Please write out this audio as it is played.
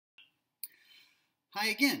Hi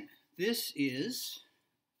again. This is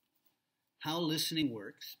How Listening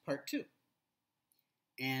Works, Part 2.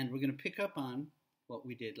 And we're going to pick up on what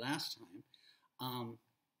we did last time.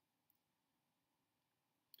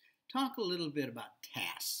 Talk a little bit about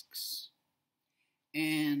tasks.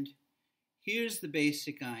 And here's the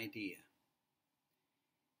basic idea.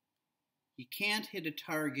 You can't hit a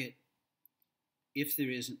target if there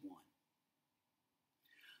isn't one.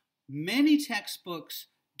 Many textbooks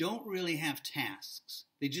don't really have tasks.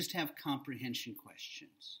 They just have comprehension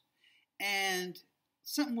questions. And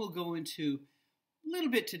something we'll go into a little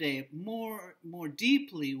bit today, more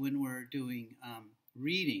deeply when we're doing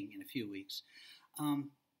reading in a few weeks.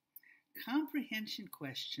 Comprehension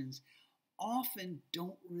questions often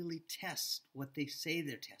don't really test what they say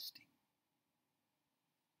they're testing.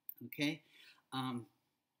 Okay?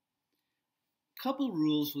 Couple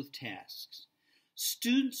rules with tasks.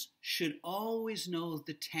 Students should always know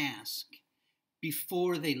the task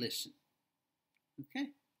before they listen. Okay?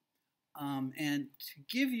 And to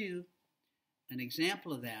give you an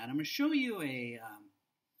example of that, I'm going to show you a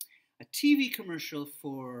TV commercial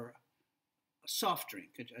for a soft drink,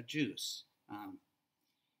 a juice.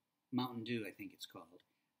 Mountain Dew, I think it's called,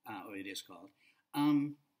 or it is called.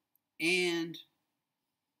 And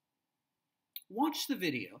watch the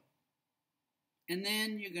video, and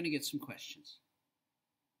then you're going to get some questions.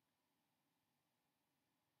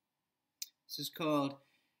 This is called,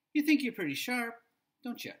 You Think You're Pretty Sharp,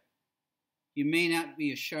 Don't You? You may not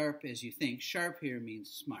be as sharp as you think. Sharp here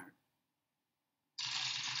means smart.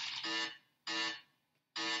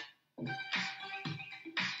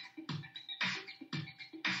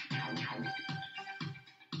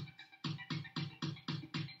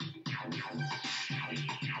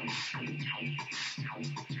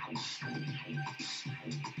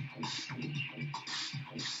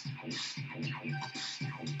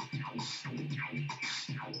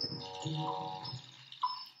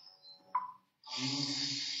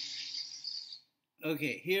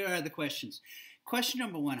 Okay, here are the questions. Question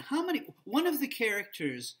number one. One of the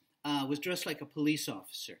characters was dressed like a police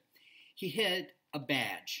officer. He had a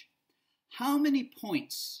badge. How many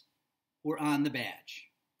points were on the badge?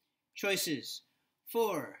 Choices: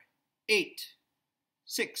 4, 8,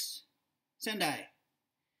 6, Sendai.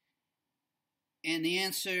 And the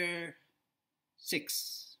answer,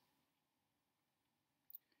 6.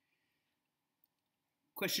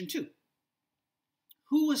 Question 2.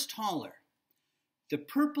 Who was taller? The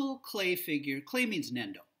purple clay figure, clay means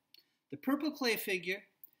Nendo. The purple clay figure,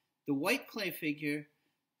 the white clay figure,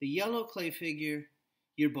 the yellow clay figure,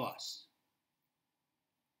 your boss.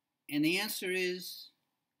 And the answer is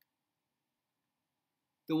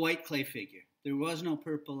the white clay figure. There was no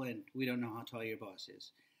purple, and we don't know how tall your boss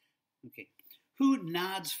is. Okay. Who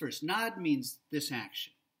nods first? Nod means this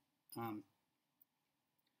action.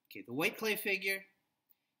 Okay, the white clay figure,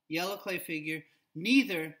 yellow clay figure,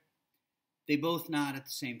 neither. They both nod at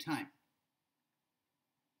the same time.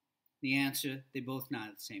 The answer, they both nod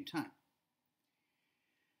at the same time.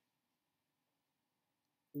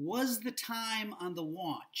 Was the time on the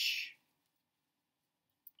watch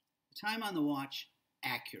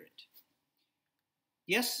accurate?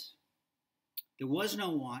 Yes, there was no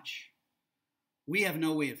watch. We have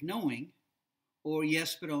no way of knowing. Or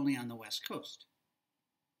yes, but only on the West Coast.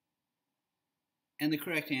 And the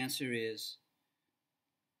correct answer is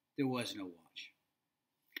there was no watch.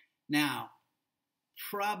 Now,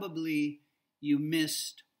 probably you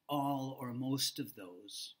missed all or most of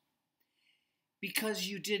those because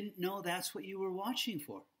you didn't know that's what you were watching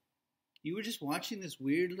for. You were just watching this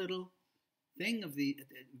weird little thing of the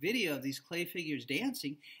video of these clay figures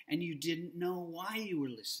dancing, and you didn't know why you were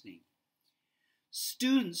listening.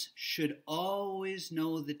 Students should always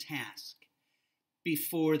know the task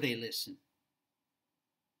before they listen.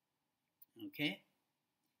 Okay?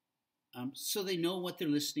 So they know what they're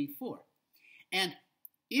listening for. And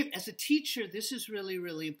as a teacher, this is really,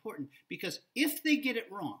 really important, because if they get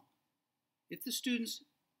it wrong, if the students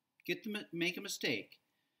make a mistake,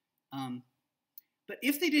 but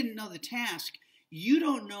if they didn't know the task, you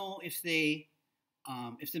don't know if the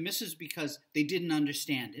miss is because they didn't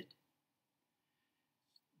understand it.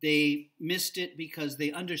 They missed it because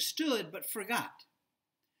they understood but forgot.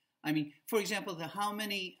 I mean, for example, how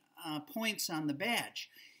many points on the badge.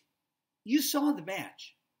 You saw the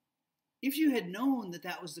badge. If you had known that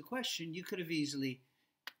that was the question, you could have easily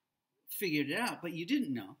figured it out, but you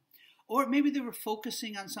didn't know. Or maybe they were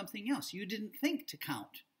focusing on something else. You didn't think to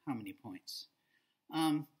count how many points.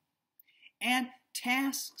 And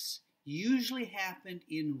tasks usually happen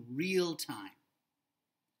in real time.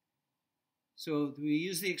 So we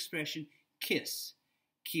use the expression KISS.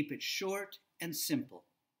 Keep it short and simple.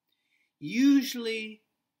 Usually,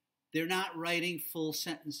 they're not writing full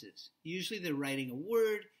sentences. Usually, they're writing a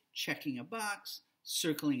word, checking a box,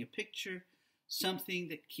 circling a picture, something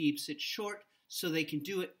that keeps it short so they can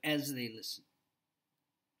do it as they listen.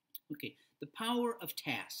 Okay, the power of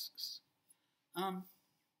tasks.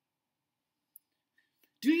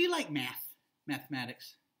 Do you like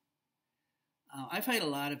mathematics? I find a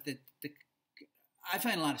lot of I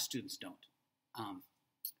find a lot of students don't,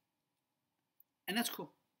 and that's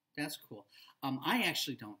cool. That's cool. I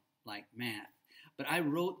actually don't like math, but I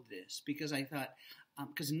wrote this because I thought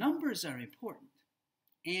because numbers are important,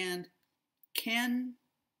 and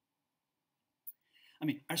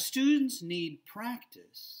our students need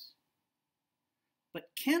practice,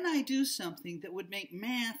 but can I do something that would make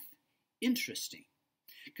math interesting?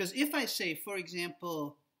 Because if I say, for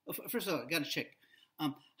example, first of all, I got to check.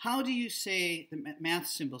 How do you say the math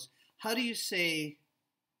symbols? How do you say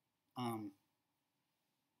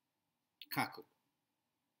kaku?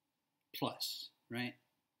 Plus, right?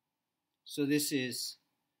 So this is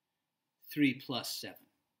 3 plus 7.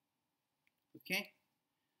 Okay?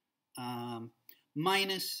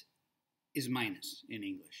 Minus is minus in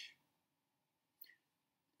English.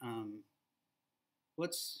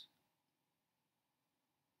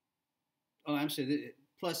 I'm sorry,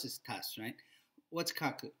 plus is tas, right? What's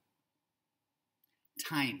kaku?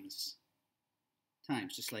 Times.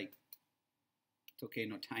 Times, just like okay,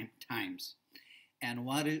 no time, times. And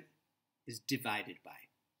waru is divided by.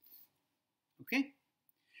 Okay?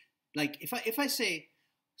 Like if I say,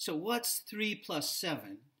 so what's 3 plus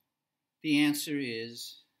 7? The answer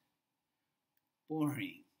is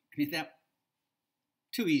boring. I mean,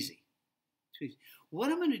 too easy. Too easy.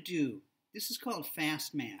 What I'm going to do, this is called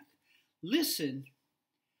fast math. Listen,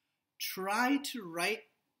 try to write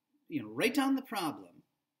down the problem,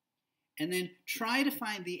 and then try to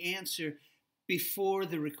find the answer before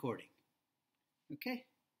the recording. Okay?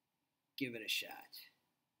 Give it a shot.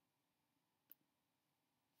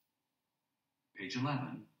 Page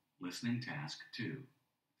 11, Listening Task 2,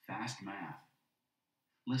 Fast Math.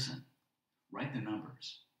 Listen, write the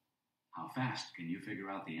numbers. How fast can you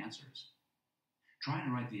figure out the answers? Try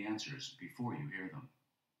to write the answers before you hear them.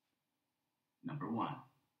 Number 1.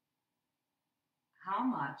 How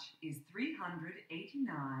much is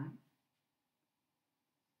 389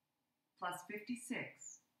 plus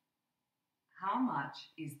 56? How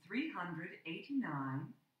much is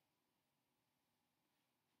 389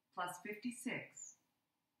 plus 56?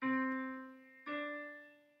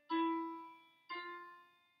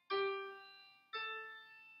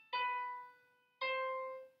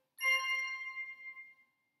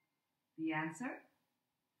 The answer?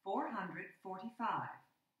 445.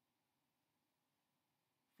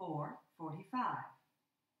 445.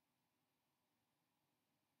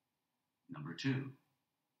 Number 2.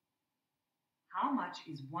 How much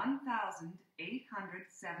is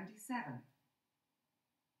 1,877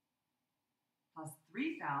 plus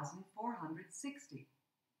 3,460?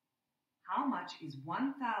 How much is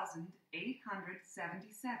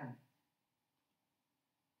 1,877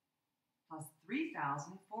 plus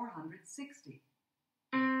 3,460?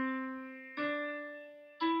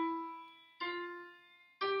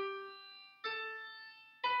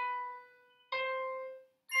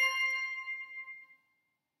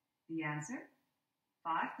 The answer?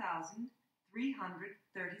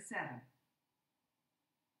 5,337.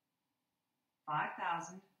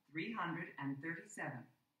 5,337.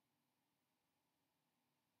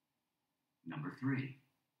 Number 3.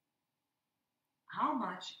 How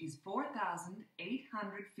much is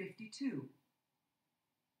 4,852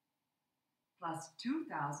 plus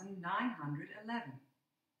 2,911?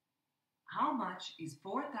 How much is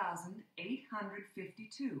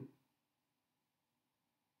 4,852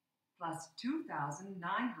 plus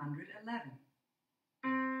 2,911?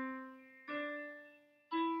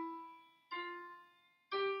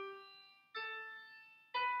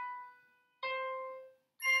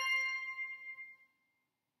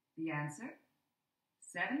 The answer?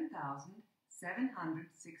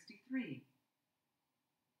 7,763.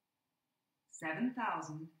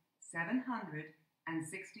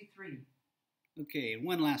 7,763. Okay,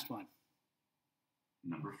 one last one.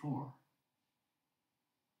 Number 4.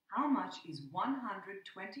 How much is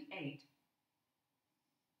 128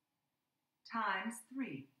 times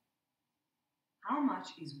 3? How much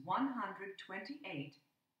is 128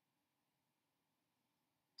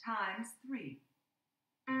 times 3?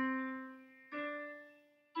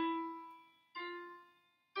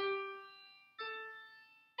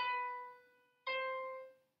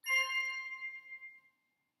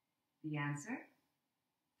 The answer?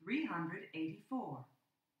 384.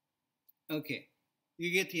 Okay, you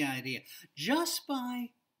get the idea. Just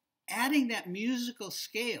by adding that musical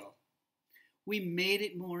scale, we made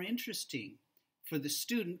it more interesting for the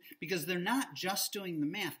student because they're not just doing the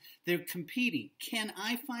math, they're competing. Can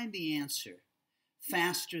I find the answer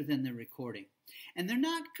faster than the recording? And they're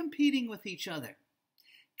not competing with each other.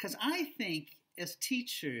 Because I think as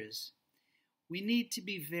teachers, we need to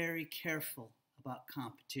be very careful about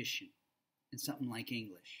competition in something like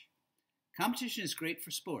English. Competition is great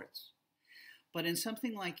for sports. But in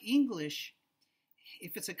something like English,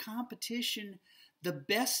 if it's a competition, the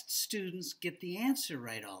best students get the answer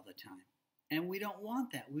right all the time. And we don't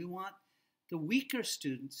want that. We want the weaker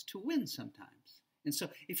students to win sometimes. And so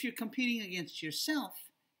if you're competing against yourself,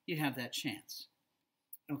 you have that chance.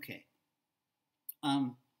 Okay.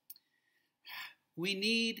 We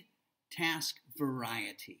need task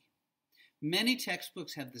variety. Many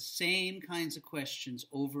textbooks have the same kinds of questions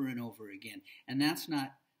over and over again, and that's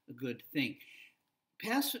not a good thing.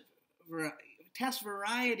 Task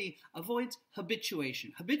variety avoids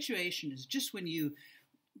habituation. Habituation is just when you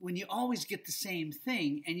always get the same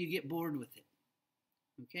thing and you get bored with it.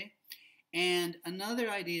 Okay? And another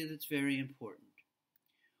idea that's very important.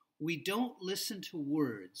 We don't listen to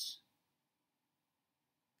words.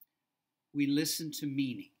 We listen to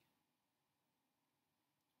meaning.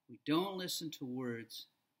 We don't listen to words.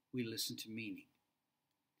 We listen to meaning.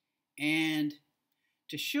 And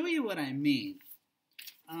to show you what I mean,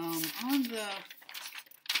 on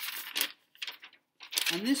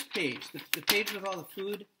this page, the page with all the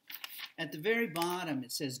food, at the very bottom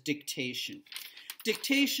it says dictation.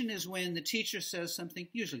 Dictation is when the teacher says something,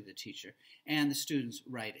 usually the teacher, and the students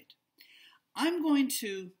write it.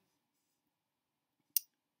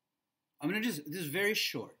 This is very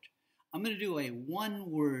short. I'm going to do a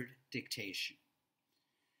one-word dictation.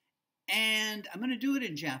 And I'm going to do it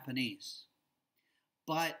in Japanese.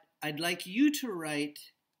 But I'd like you to write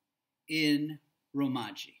in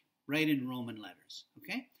Romaji, write in Roman letters,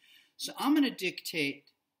 okay? So I'm going to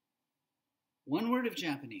dictate one word of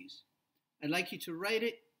Japanese. I'd like you to write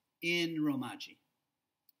it in Romaji,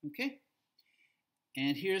 okay?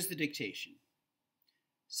 And here's the dictation.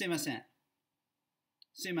 Sumimasen.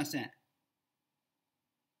 Sumimasen.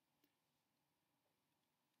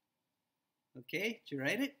 Okay, did you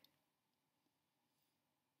write it?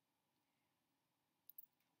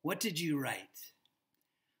 What did you write?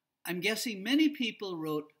 I'm guessing many people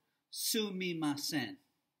wrote sumimasen,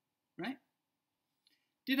 right?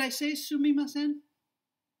 Did I say sumimasen?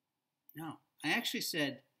 No, I actually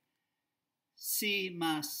said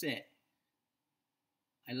simase.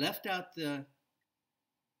 I left out the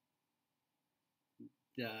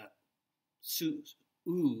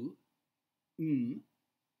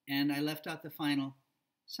and I left out the final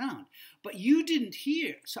sound. But you didn't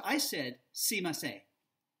hear, so I said simase.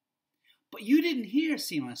 But you didn't hear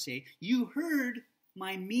simase, you heard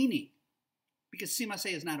my meaning. Because simase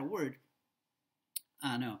is not a word.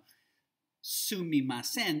 No,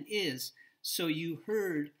 sumimasen is, so you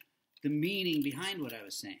heard the meaning behind what I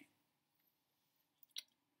was saying.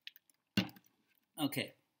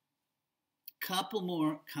 Okay, couple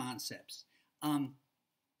more concepts.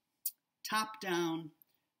 Top down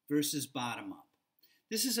versus bottom up.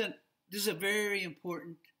 This is a very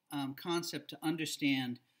important concept to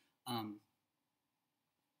understand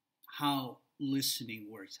how listening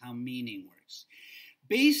works, how meaning works.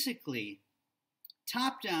 Basically,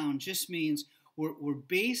 top down just means we're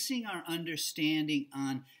basing our understanding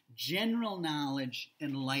on general knowledge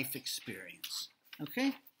and life experience.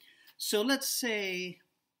 Okay? So let's say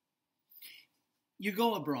you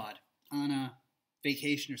go abroad on a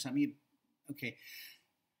vacation or something. Okay.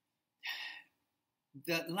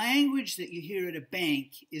 The language that you hear at a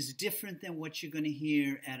bank is different than what you're going to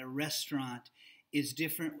hear at a restaurant, is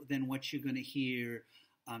different than what you're going to hear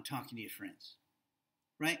talking to your friends.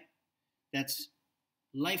 Right? That's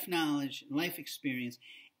life knowledge, life experience,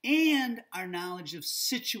 and our knowledge of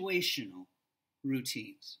situational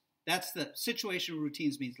routines. That's the situational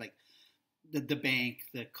routines means like the bank,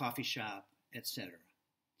 the coffee shop, etc.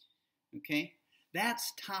 Okay?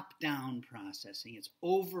 That's top-down processing. It's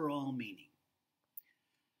overall meaning.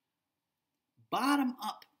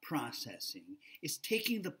 Bottom-up processing is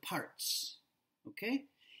taking the parts. Okay?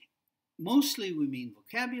 Mostly we mean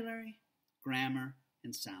vocabulary, grammar,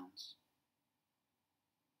 and sounds.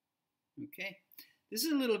 Okay? This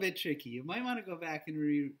is a little bit tricky. You might want to go back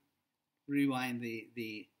and rewind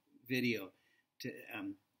the video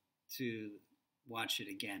to watch it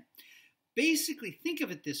again. Basically, think of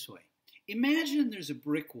it this way. Imagine there's a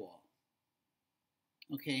brick wall.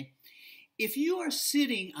 Okay? If you are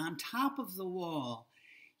sitting on top of the wall,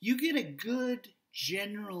 you get a good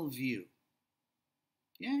general view.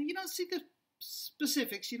 Yeah, you don't see the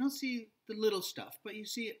specifics, you don't see the little stuff, but you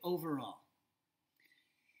see it overall.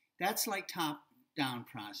 That's like top-down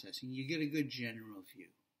processing. You get a good general view.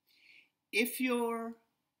 If you're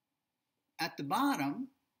at the bottom,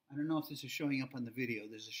 I don't know if this is showing up on the video,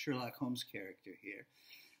 there's a Sherlock Holmes character here,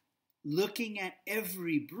 looking at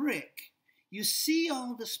every brick, you see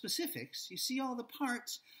all the specifics, you see all the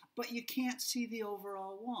parts, but you can't see the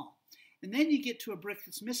overall wall. And then you get to a brick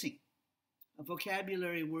that's missing, a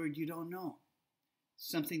vocabulary word you don't know,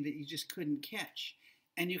 something that you just couldn't catch,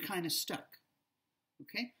 and you're kind of stuck.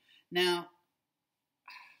 Okay? Now,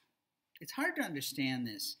 it's hard to understand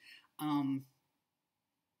this.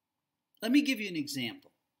 Let me give you an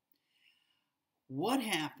example. What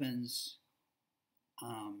happens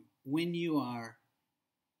when you are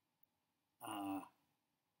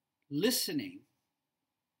listening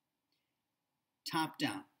top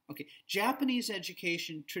down? Okay, Japanese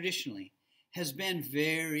education traditionally has been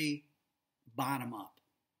very bottom up.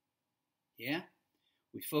 Yeah?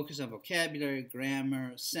 We focus on vocabulary,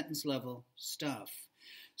 grammar, sentence level stuff.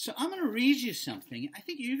 So I'm going to read you something. I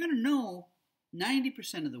think you're going to know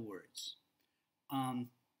 90% of the words. And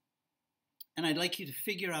I'd like you to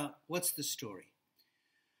figure out what's the story.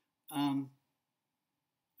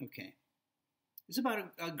 Okay. It's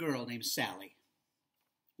about a girl named Sally.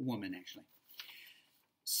 A woman, actually.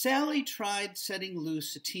 Sally tried setting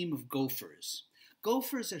loose a team of gophers.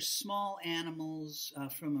 Gophers are small animals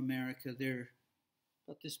from America. They're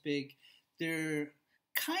about this big. They're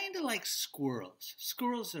kind of like squirrels.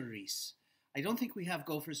 Squirrels are ris. I don't think we have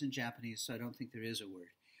gophers in Japanese, so I don't think there is a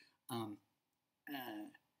word.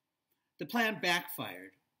 The plan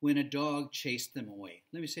backfired when a dog chased them away.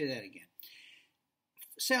 Let me say that again.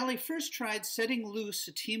 Sally first tried setting loose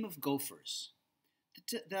a team of gophers.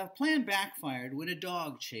 The plan backfired when a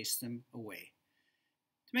dog chased them away.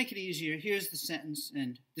 To make it easier, here's the sentence,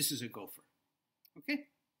 and this is a gopher. Okay?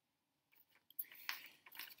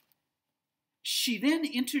 She then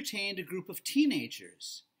entertained a group of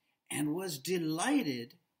teenagers and was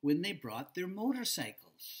delighted when they brought their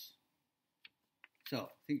motorcycles. So,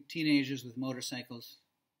 think teenagers with motorcycles,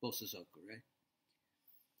 bosuzoku, right?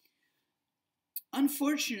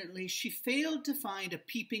 Unfortunately, she failed to find a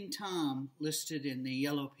peeping Tom listed in the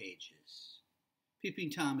yellow pages. Peeping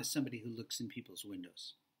Tom is somebody who looks in people's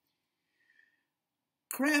windows.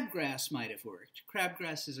 Crabgrass might have worked.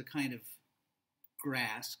 Crabgrass is a kind of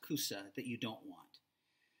grass, kusa, that you don't want.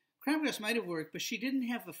 Crabgrass might have worked, but she didn't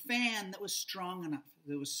have a fan that was strong enough,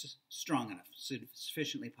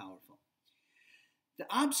 sufficiently powerful. The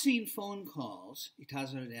obscene phone calls,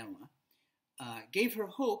 itazura denwa, gave her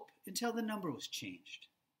hope until the number was changed.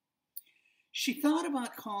 She thought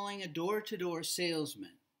about calling a door-to-door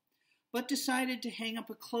salesman, but decided to hang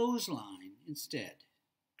up a clothesline instead.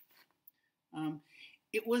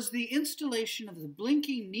 It was the installation of the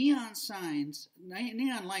blinking neon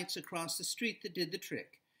lights across the street that did the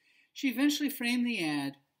trick. She eventually framed the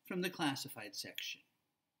ad from the classified section.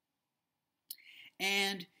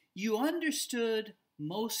 And you understood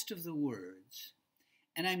most of the words,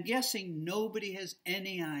 and I'm guessing nobody has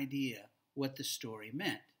any idea what the story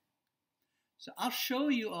meant. So I'll show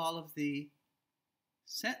you all of the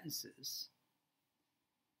sentences,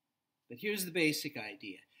 but here's the basic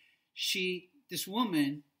idea. This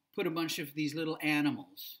woman put a bunch of these little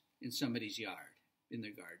animals in somebody's yard, in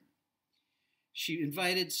their garden. She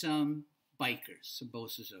invited some bikers, some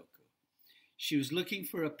bosuzoku. She was looking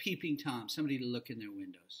for a peeping Tom, somebody to look in their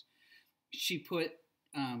windows. She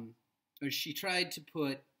tried to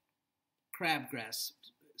put crabgrass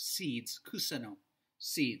seeds, kusano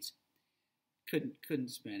seeds. Couldn't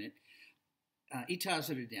spin it.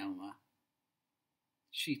 Itazura denwa.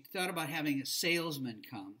 She thought about having a salesman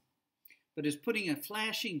come, but is putting a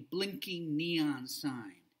flashing, blinking neon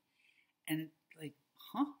sign. And like,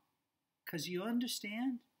 huh? Because you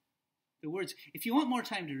understand the words. If you want more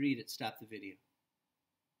time to read it, stop the video.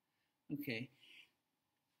 Okay.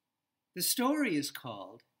 The story is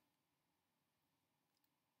called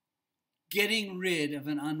Getting Rid of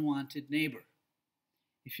an Unwanted Neighbor.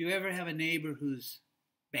 If you ever have a neighbor who's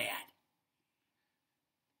bad,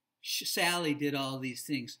 Sally did all these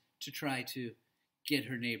things to try to get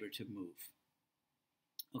her neighbor to move.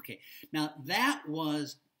 Okay, now that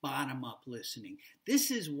was bottom-up listening.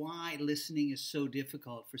 This is why listening is so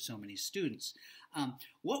difficult for so many students.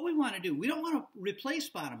 What we want to do, we don't want to replace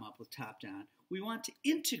bottom-up with top-down. We want to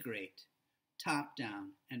integrate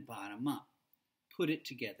top-down and bottom-up. Put it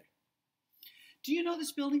together. Do you know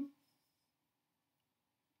this building?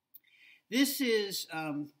 This is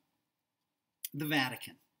the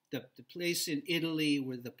Vatican, the place in Italy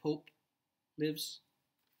where the Pope lives.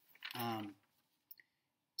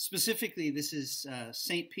 Specifically, this is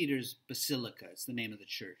St. Peter's Basilica. It's the name of the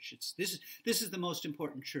church. This is the most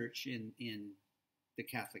important church in the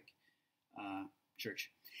Catholic Church.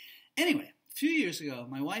 Anyway, a few years ago,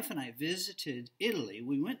 my wife and I visited Italy.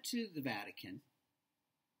 We went to the Vatican,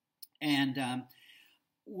 and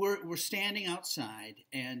we're standing outside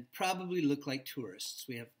and probably look like tourists.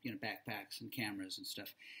 We have backpacks and cameras and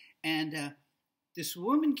stuff. And this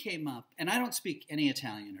woman came up, and I don't speak any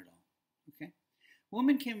Italian at all. Okay,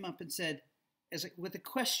 woman came up and said, with a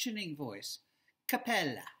questioning voice,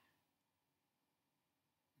 "Capella."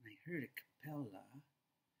 And I heard a capella,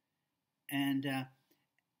 and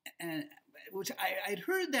which I'd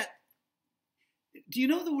heard that. Do you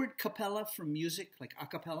know the word capella from music, like a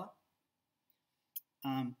cappella?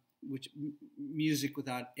 Which music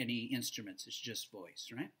without any instruments, it's just voice,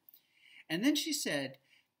 right? And then she said,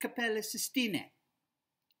 "Cappella Sistine."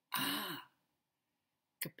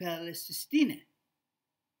 Cappella Sistine,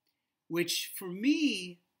 which for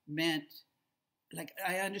me meant, like,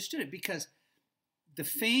 I understood it because the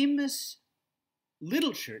famous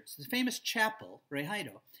little church, the famous chapel,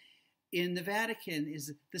 Reido, in the Vatican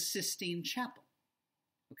is the Sistine Chapel.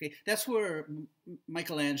 Okay, that's where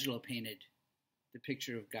Michelangelo painted the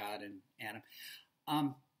picture of God and Adam.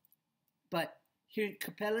 But here in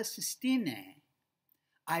Cappella Sistine,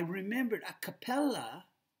 I remembered a cappella,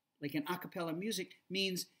 like an a cappella music,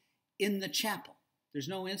 means in the chapel. There's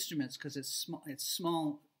no instruments because it's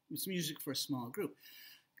small. It's music for a small group.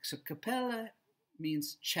 So cappella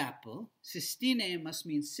means chapel. Sistine must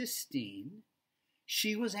mean Sistine.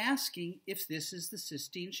 She was asking if this is the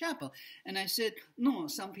Sistine Chapel. And I said, "No,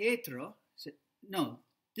 San Pietro." I said, "No,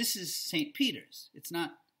 this is St. Peter's. It's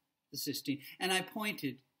not the Sistine." And I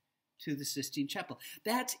pointed to the Sistine Chapel.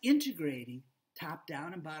 That's integrating top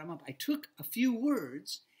down and bottom up. I took a few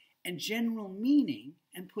words and general meaning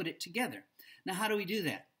and put it together. Now, how do we do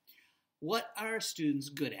that? What are students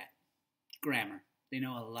good at? Grammar. They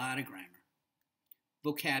know a lot of grammar.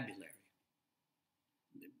 Vocabulary.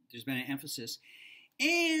 There's been an emphasis.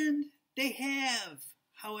 And they have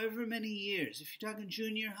however many years. If you're talking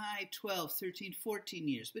junior high, 12, 13, 14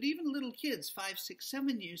 years. But even little kids, 5, 6,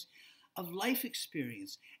 7 years of life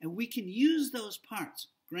experience. And we can use those parts,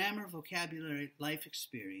 grammar, vocabulary, life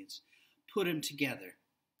experience, put them together.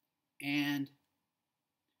 And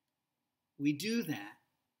we do that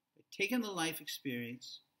by taking the life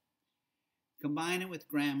experience, combine it with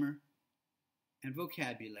grammar and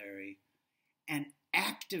vocabulary, and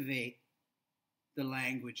activate the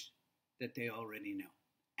language that they already know.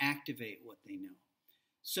 Activate what they know.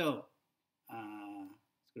 So,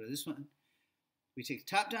 let's go to this one. We take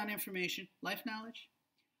top-down information, life knowledge,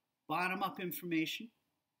 bottom-up information,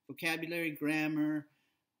 vocabulary, grammar,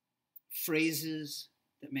 phrases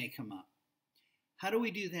that may come up. How do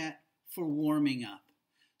we do that for warming up?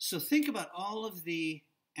 So think about all of the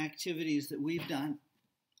activities that we've done.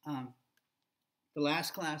 The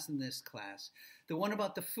last class and this class. The one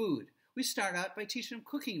about the food. We start out by teaching them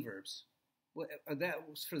cooking verbs. That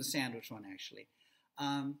was for the sandwich one, actually.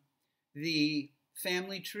 The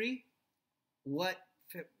family tree. What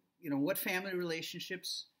family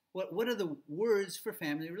relationships? What are the words for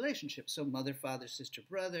family relationships? So mother, father, sister,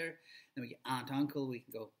 brother. Then we get aunt, uncle. We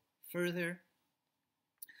can go further.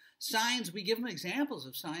 Signs. We give them examples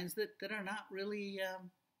of signs that are not really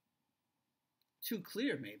too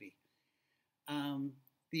clear, maybe.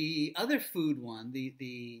 The other food one,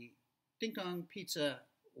 the ding dong pizza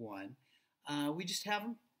one, we just have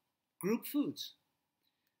them group foods.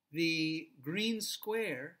 The green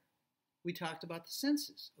square, we talked about the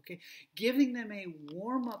senses, okay? Giving them a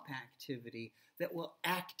warm-up activity that will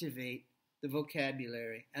activate the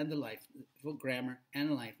vocabulary and the life, grammar and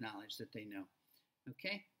the life knowledge that they know,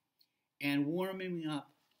 okay? And warming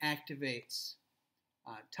up activates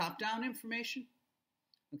top-down information,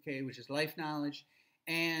 okay, which is life knowledge,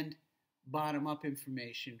 and bottom-up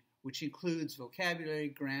information, which includes vocabulary,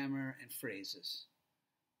 grammar, and phrases,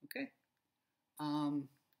 okay?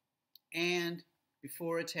 And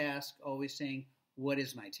before a task, always saying, what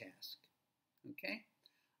is my task, okay?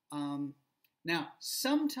 Now,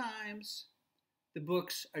 sometimes the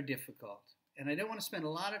books are difficult, and I don't want to spend a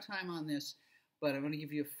lot of time on this, but I'm going to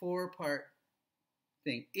give you a 4-part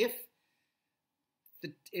thing. If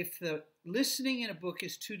the listening in a book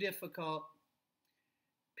is too difficult,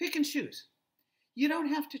 pick and choose. You don't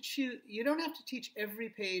have to teach every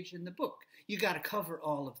page in the book. You got to cover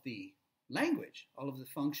all of the language, all of the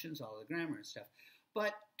functions, all of the grammar and stuff.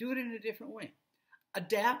 But do it in a different way.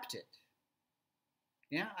 Adapt it.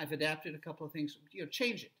 Yeah, I've adapted a couple of things.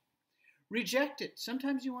 Change it. Reject it.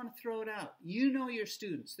 Sometimes you want to throw it out. You know your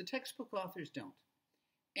students. The textbook authors don't.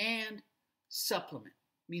 And supplement.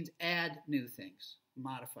 means add new things,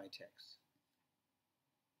 modify text.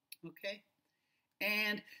 Okay?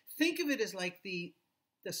 And think of it as like the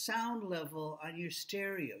sound level on your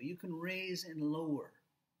stereo. You can raise and lower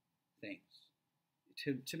things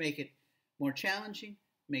to make it more challenging,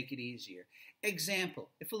 make it easier. Example,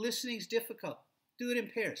 if a listening is difficult, do it in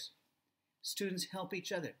pairs. Students help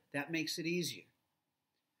each other. That makes it easier.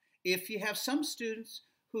 If you have some students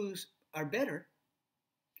who are better,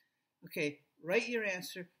 okay, write your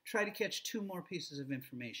answer, try to catch 2 more pieces of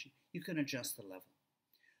information. You can adjust the level.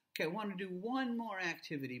 Okay, I want to do one more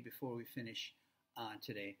activity before we finish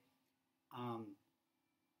today.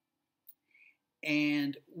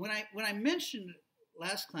 And when I mentioned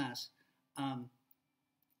last class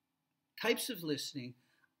types of listening,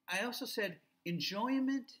 I also said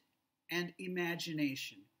enjoyment and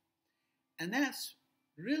imagination. And that's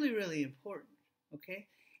really, really important, okay?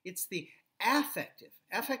 It's the affective.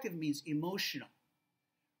 Affective means emotional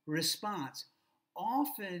response.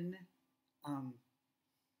 Often,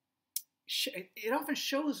 it often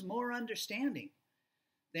shows more understanding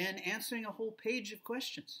than answering a whole page of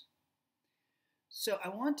questions. So I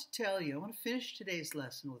want to finish today's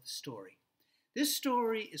lesson with a story. This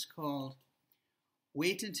story is called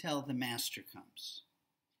Wait Until the Master Comes.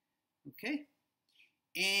 Okay?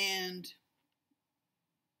 And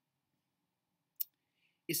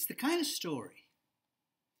it's the kind of story,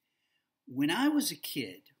 when I was a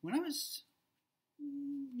kid, when I was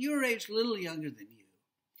your age, a little younger than you,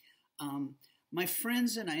 my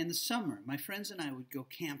friends and I, in the summer, my friends and I would go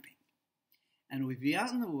camping. And we'd be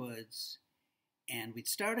out in the woods, and we'd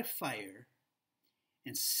start a fire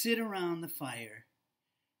and sit around the fire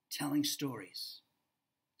telling stories,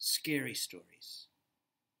 scary stories.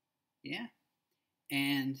 Yeah?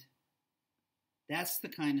 And that's the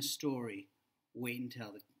kind of story Wait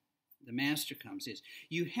Until the Master Comes is.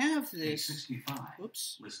 You have this... Page 65.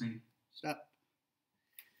 Oops. Listening. Stop.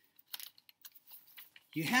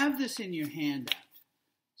 You have this in your handout.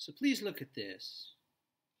 So please look at this.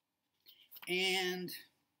 And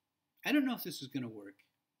I don't know if this is going to work.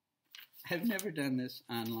 I've never done this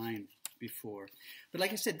online before. But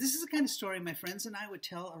like I said, this is the kind of story my friends and I would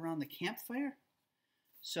tell around the campfire.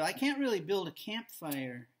 So I can't really build a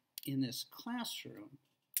campfire in this classroom.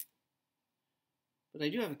 But I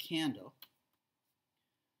do have a candle.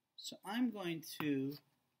 So I'm going to...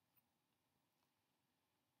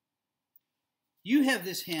 You have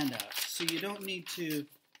this handout, so you don't need to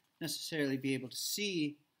necessarily be able to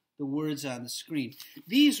see the words on the screen.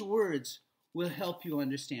 These words will help you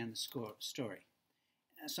understand the story.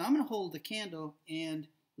 So I'm going to hold the candle and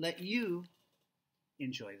let you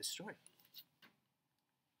enjoy the story.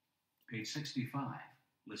 Page 65.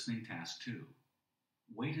 Listening task 2.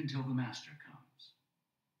 Wait until the master comes.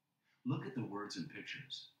 Look at the words and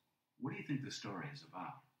pictures. What do you think the story is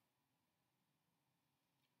about?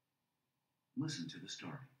 Listen to the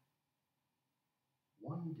story.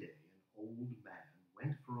 One day, an old man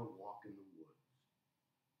went for a walk in the woods.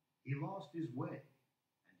 He lost his way,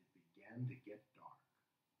 and it began to get dark.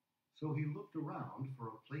 So he looked around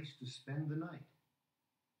for a place to spend the night.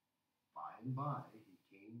 By and by, he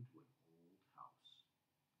came to an old house.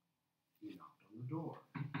 He knocked on the door,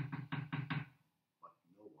 but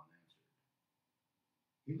no one answered.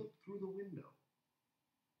 He looked through the window.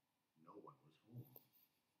 No one was home.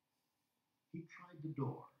 He tried the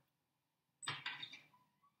door.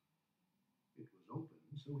 It was open,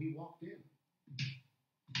 so he walked in.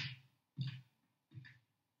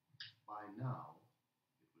 By now,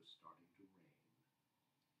 it was starting to rain.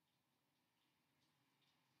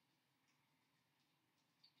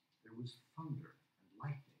 There was thunder and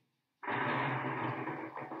lightning.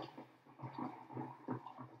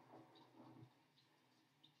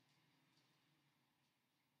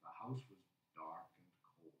 The house was dark and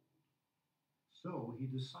cold. So he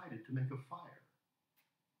decided to make a fire.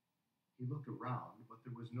 He looked around, but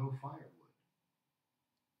there was no firewood.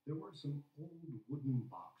 There were some old wooden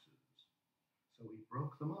boxes, so he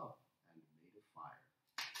broke them up and made a fire.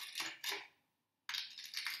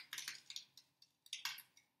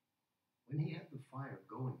 When he had the fire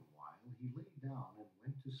going a while, he lay down and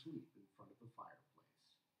went to sleep in front of the fireplace.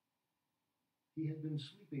 He had been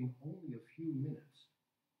sleeping only a few minutes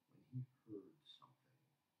when he heard something.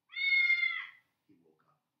 He woke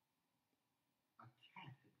up. A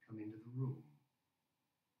cat had come into the room.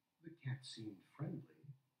 The cat seemed friendly.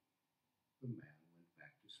 The man went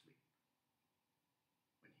back to sleep.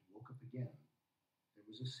 When he woke up again, there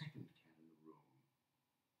was a second cat in the room.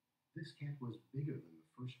 This cat was bigger than the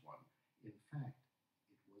first one. In fact,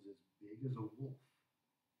 it was as big as a wolf.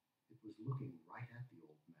 It was looking right at the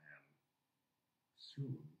old man.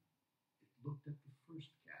 Soon, it looked at the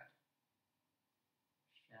first cat.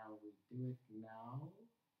 Shall we do it now?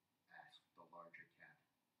 Asked the larger cat.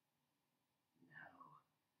 No,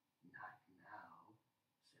 not now,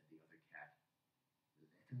 said the other cat.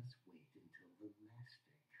 Let us wait until the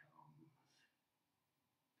master comes.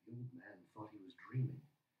 The old man thought he was dreaming.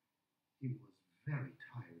 He was very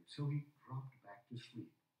tired, so he dropped back to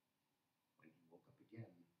sleep. When he woke up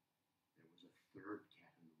again, there was a third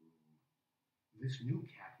cat in the room. This new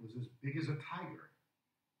cat was as big as a tiger.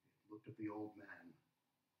 It looked at the old man.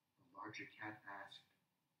 The larger cat asked,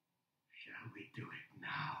 "Shall we do it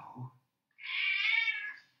now?"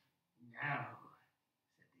 "No,"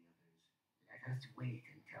 said the others. "Let us wait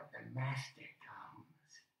until the master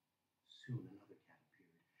comes." Soon another cat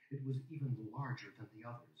appeared. It was even larger than the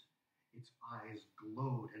others. Its eyes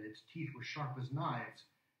glowed and its teeth were sharp as knives.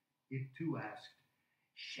 It too asked,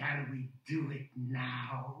 "Shall we do it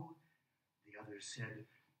now?" The others said,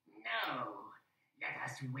 "No, let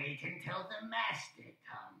us wait until the master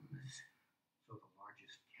comes." So the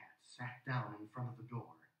largest cat sat down in front of the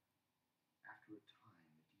door. After a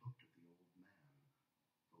time, it looked at the old man.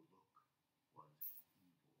 The look was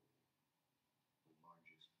evil. The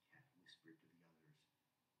largest cat whispered to the others,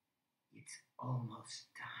 "It's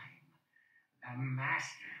almost time. The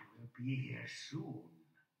master will be here soon."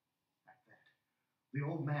 At that, the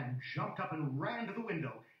old man jumped up and ran to the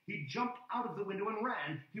window. He jumped out of the window and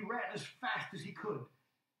ran. He ran as fast as he could.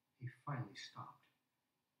 He finally stopped.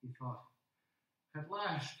 He thought, "At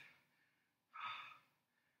last,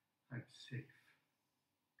 I'm safe."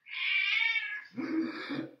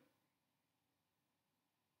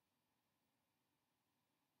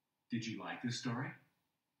 Did you like this story?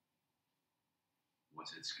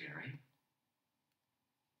 Was it scary?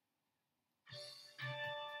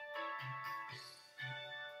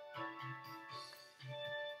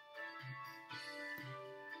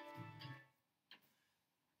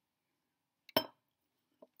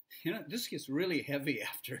 You know, this gets really heavy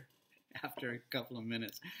after a couple of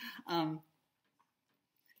minutes.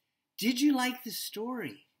 Did you like the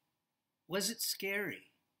story? Was it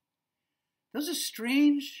scary? Those are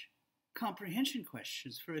strange comprehension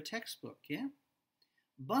questions for a textbook, yeah?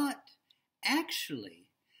 But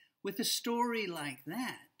actually, with a story like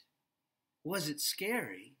that, was it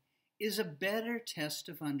scary, is a better test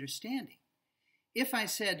of understanding. If I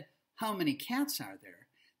said, how many cats are there?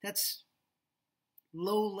 That's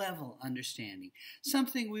low-level understanding.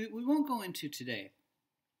 Something we won't go into today.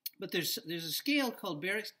 But there's a scale called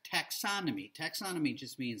Barrett's taxonomy. Taxonomy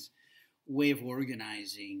just means way of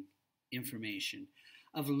organizing information,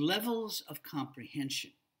 of levels of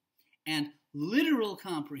comprehension. And literal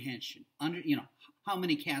comprehension, how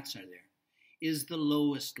many cats are there, is the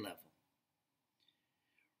lowest level.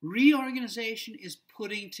 Reorganization is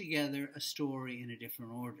putting together a story in a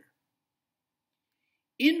different order.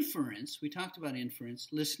 Inference, we talked about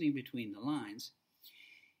inference, listening between the lines.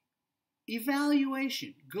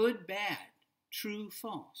 Evaluation, good, bad, true,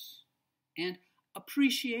 false. And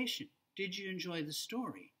appreciation, did you enjoy the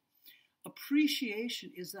story?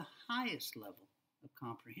 Appreciation is the highest level of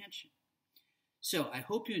comprehension. So I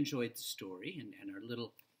hope you enjoyed the story and our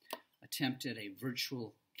little attempt at a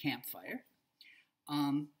virtual campfire.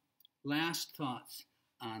 Last thoughts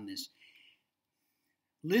on this.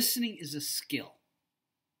 Listening is a skill.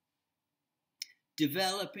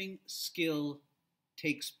 Developing skill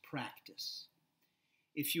takes practice.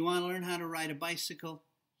 If you want to learn how to ride a bicycle,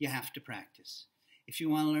 you have to practice. If you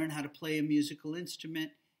want to learn how to play a musical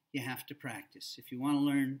instrument, you have to practice. If you want to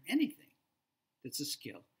learn anything that's a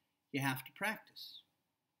skill, you have to practice.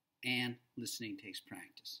 And listening takes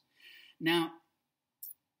practice. Now,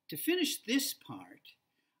 to finish this part,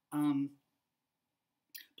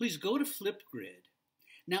 please go to Flipgrid.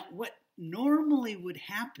 Now, what normally would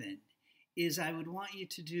happen is I would want you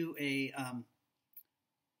to do a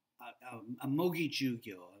mogi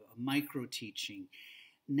jugyo, a micro teaching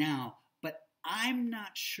now, but I'm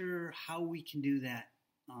not sure how we can do that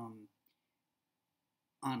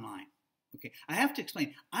online. Okay, I have to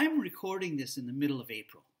explain. I'm recording this in the middle of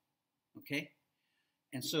April. Okay,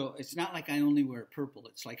 and so it's not like I only wear purple.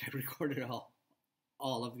 It's like I recorded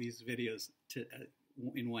all of these videos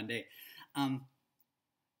in one day.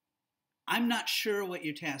 I'm not sure what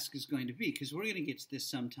your task is going to be because we're going to get to this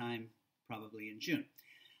sometime probably in June.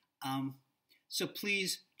 So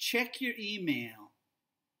please check your email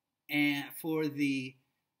for the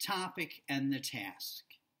topic and the task,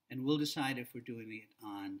 and we'll decide if we're doing it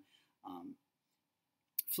on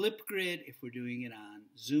Flipgrid, if we're doing it on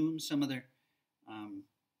Zoom, some other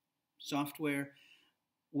software,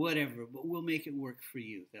 whatever, but we'll make it work for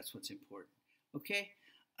you. That's what's important. Okay?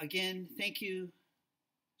 Again, thank you.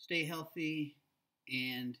 Stay healthy.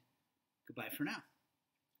 And goodbye for now.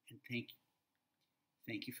 And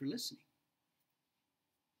thank you for listening.